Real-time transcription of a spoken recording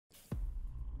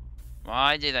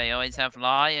Why do they always have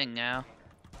lying now?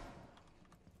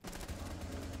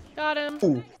 Got him.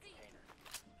 Ooh.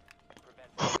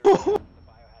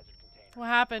 What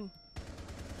happened?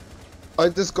 I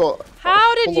just got.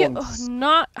 How did you full-on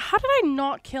not? How did I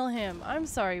not kill him? I'm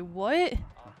sorry. What?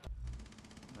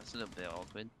 That's a little bit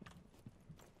awkward.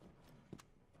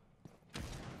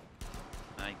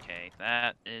 Okay,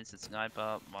 that is a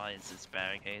sniper. Why is this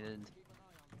barricaded?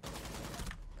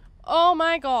 Oh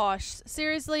my gosh!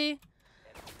 Seriously?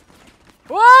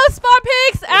 Whoa! Spawn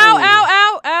pigs! Ow! Ow!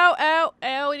 Ow! Ow! Ow!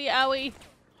 Owie! Owie!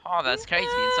 Oh, that's crazy.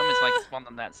 And someone's like spawned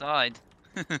on that side.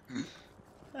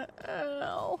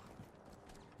 Ow!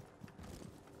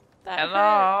 That hurt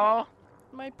Hello?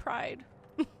 my pride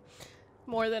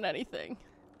more than anything.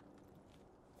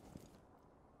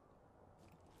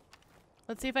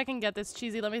 Let's see if I can get this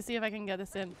cheesy. Let me see if I can get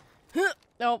this in.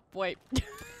 Oh, wait.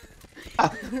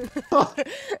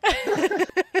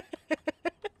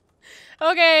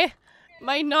 Okay.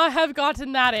 Might not have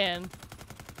gotten that in.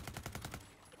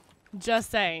 Just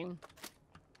saying.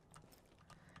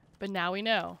 But now we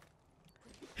know.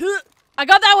 I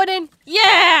got that one in.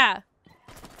 Yeah!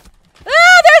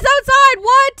 Ah, there's outside.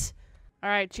 What? All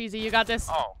right, Cheesy, you got this.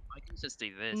 Oh, I can just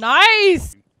do this.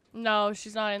 Nice. No,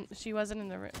 she's not in. She wasn't in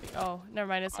the room. Oh, never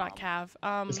mind. It's not Cav.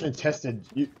 It's contested.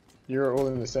 You're all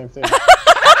in the same thing.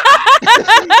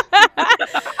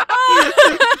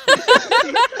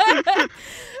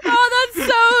 Oh, that's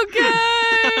so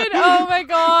good. Oh my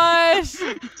gosh.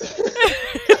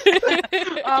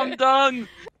 I'm done.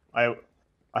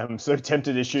 I'm so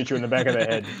tempted to shoot you in the back of the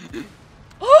head.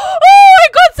 Oh, I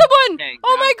got someone. Okay,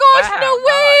 Oh my good. gosh, Wow, no nice.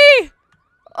 way.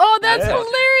 Oh, that's Yeah.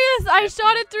 hilarious. I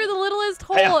shot it through the littlest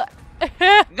hole.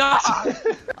 No.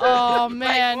 Oh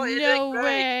man, what is no it, Greg?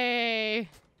 way.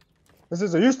 This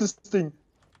is a useless thing.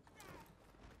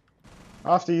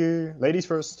 After you, ladies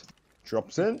first.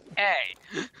 Drops in. Hey.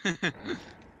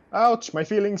 Ouch, my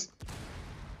feelings.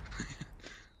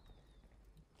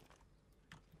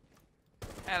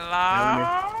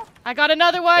 Hello? I got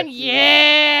another one.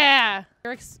 Yeah.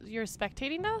 You're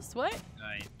spectating us? What?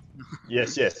 Right.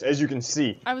 Yes, as you can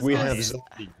see, I was we going have to-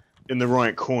 Zombie in the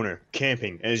right corner,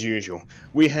 camping as usual.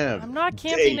 We have. I'm not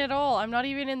camping Dave. at all. I'm not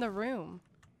even in the room.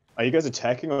 Are you guys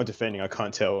attacking or defending? I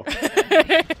can't tell.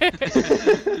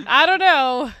 I don't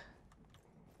know.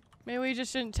 Maybe we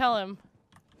just shouldn't tell him.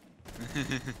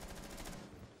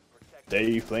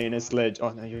 Dave playing as sledge. Oh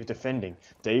no, you're defending.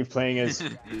 Dave playing as.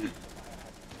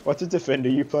 What's a defender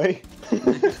you play?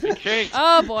 Okay.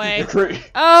 Oh boy. Recruit.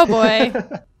 Oh boy.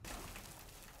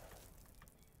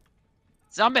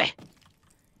 Zombie.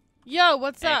 Yo,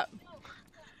 what's Hey. up?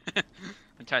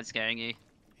 I tried scaring you.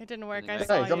 It didn't work. I Hey,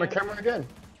 saw Hey, he's on my you. camera again.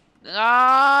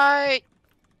 No.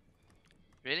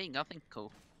 Really? Nothing?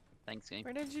 Cool. Thanks, game.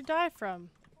 Where did you die from?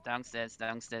 Downstairs,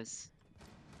 downstairs.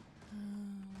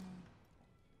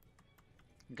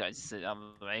 Guys, sit out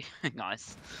of the way.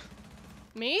 Nice.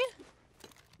 Me?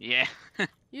 Yeah.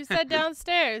 You said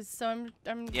downstairs, so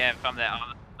I'm. Yeah, from the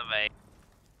other way.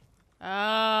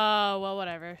 Oh well,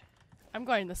 whatever. I'm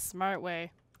going the smart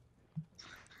way.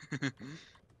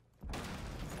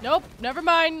 Nope, never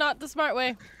mind. Not the smart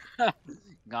way.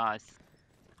 Nice.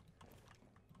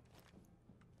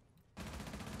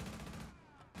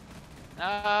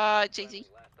 Cheesy.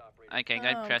 Okay, go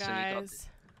Oh, press it. You got guys.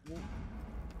 this.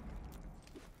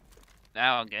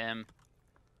 Now I'll get him.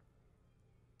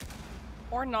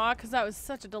 Or not, because that was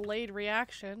such a delayed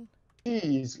reaction.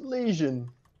 Jeez, lesion.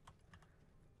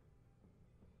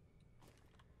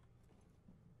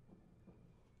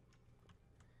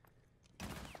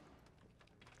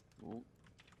 Ooh.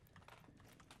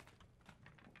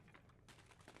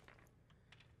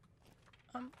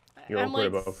 You're I'm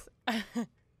awkward like, above.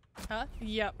 Huh?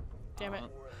 Yep. Damn it.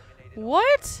 Oh,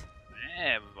 What?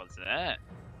 yeah, what's that?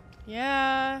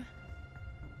 Yeah.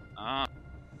 Oh,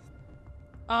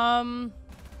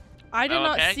 I did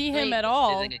not okay, see him sweet. at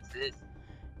all. Doesn't exist.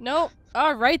 Nope.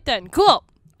 All right then. Cool.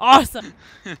 Awesome.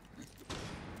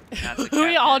 That's a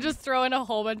We all captain. just throw in a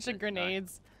whole bunch of That's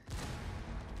grenades.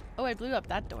 Oh, I blew up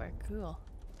that door. Cool.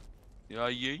 Yeah,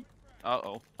 ye.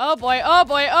 Uh-oh. Oh boy. Oh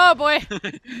boy. Oh boy.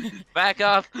 Back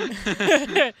up.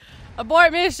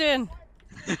 Abort mission.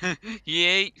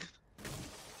 Yeet.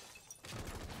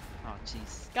 Oh,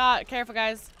 jeez. God, careful,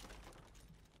 guys.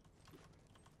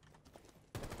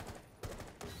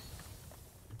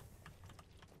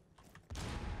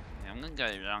 Yeah, I'm gonna go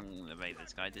wrong the way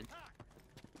this guy did.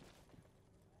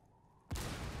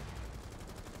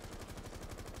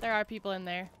 There are people in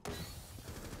there.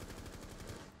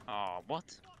 Oh, what?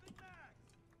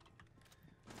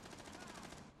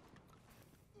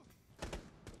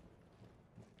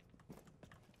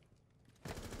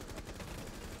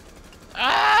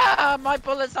 My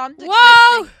bullets aren't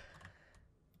Whoa! existing.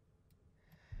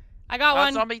 I got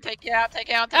one. Zombie, take it out, take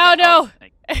it out, take Oh it no!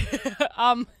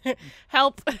 out.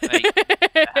 Help. Wait.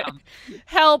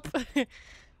 Help.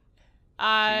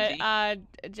 Cheesy?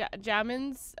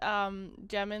 Jammins,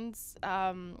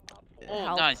 Oh,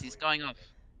 help. nice, he's going off.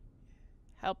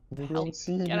 Help. You Help. don't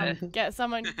see Get him. me. Get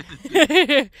someone.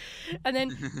 And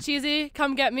then, Cheesy,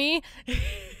 come get me.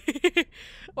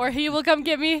 Or he will come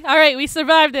get me. Alright, we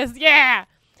survived this. Yeah!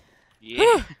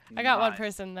 Yeah. I got one Nice.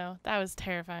 person, though. That was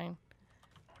terrifying.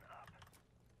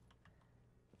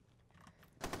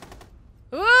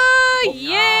 Ooh,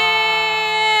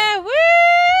 yeah!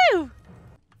 Woo!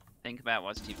 Think about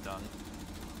what you've done.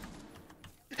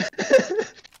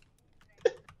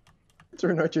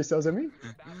 Throwing out yourselves at me?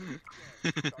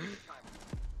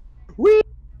 Whee!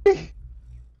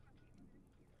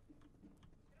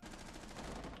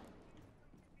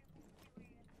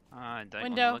 I don't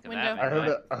Window, want to look window. at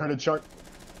that. I heard a chunk.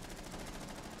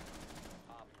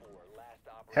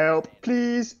 Help,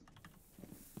 please!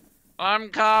 I'm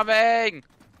coming!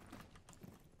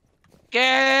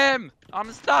 Get him!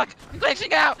 I'm stuck! I'm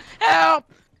glitching out! Help!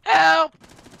 Help!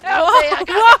 Help Whoa, me! I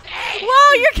whoa,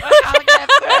 can't you're get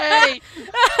free!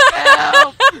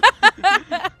 Help!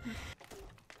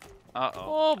 Uh-oh.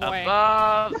 Oh, boy.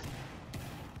 Above!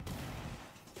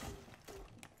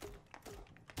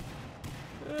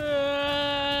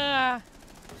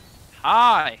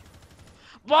 Hi!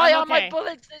 Why I'm are my okay.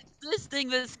 bullets listing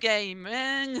this game,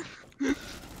 man?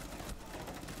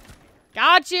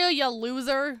 Got you, you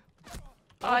loser.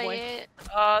 Oh, boy. Yeah.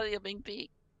 Oh, you're being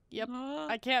peeked. Yep,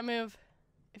 I can't move.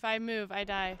 If I move, I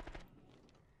die.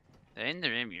 They're in the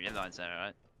room, you realize that,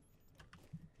 right?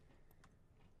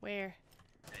 Where?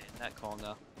 In that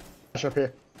corner. Ash up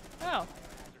here. Oh.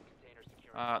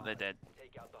 Oh, they're dead.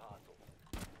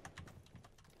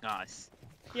 Nice.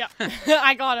 Yeah,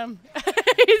 I got him.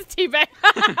 He's teabag.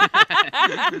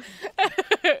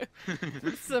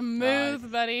 Smooth,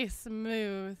 Nice. buddy,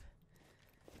 smooth.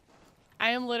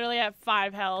 I am literally at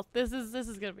 5 health. This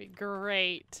is gonna be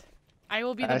great. I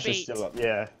will be the Ash is bait. still up.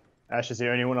 Yeah. Ash is the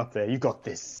only one up there. You got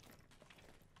this.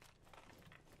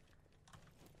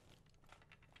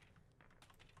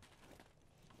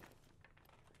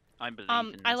 I believe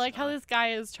in I this like how guy. this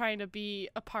guy is trying to be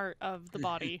a part of the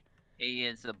body. He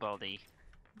is the body.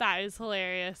 That is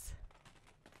hilarious.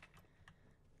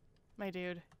 My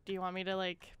dude, do you want me to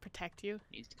like protect you?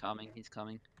 He's coming, he's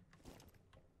coming.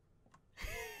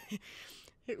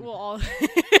 We'll all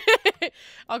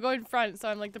I'll go in front so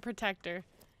I'm like the protector.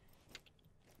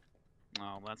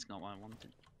 Oh, that's not what I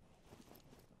wanted.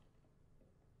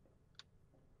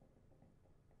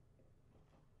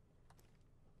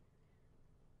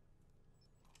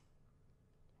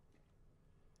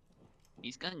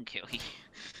 He's gonna kill you.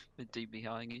 The dude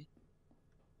behind you.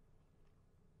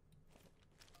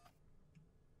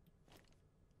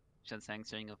 Just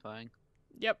answering your phone.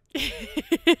 Yep.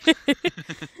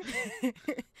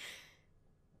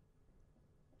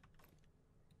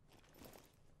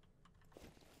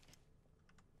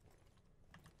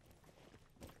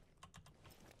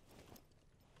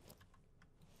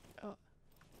 Oh.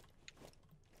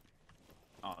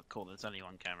 Oh, cool. There's only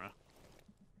one camera.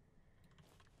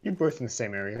 You're both in the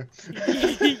same area.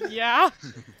 Yeah.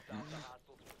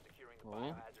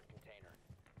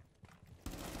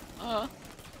 Oh.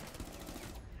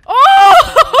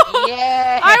 Oh!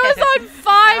 Yeah! I was on 5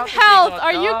 How did he health. not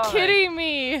Are you die? kidding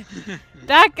me?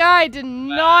 That guy did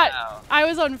not. Wow. I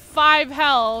was on 5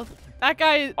 health. That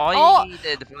guy. All you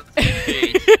needed was to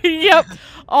shoot. Yep.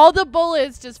 All the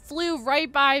bullets just flew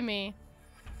right by me.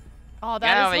 Oh, Now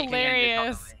that is we can end it,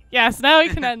 hilarious. finally. Yes, now we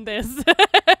can end this.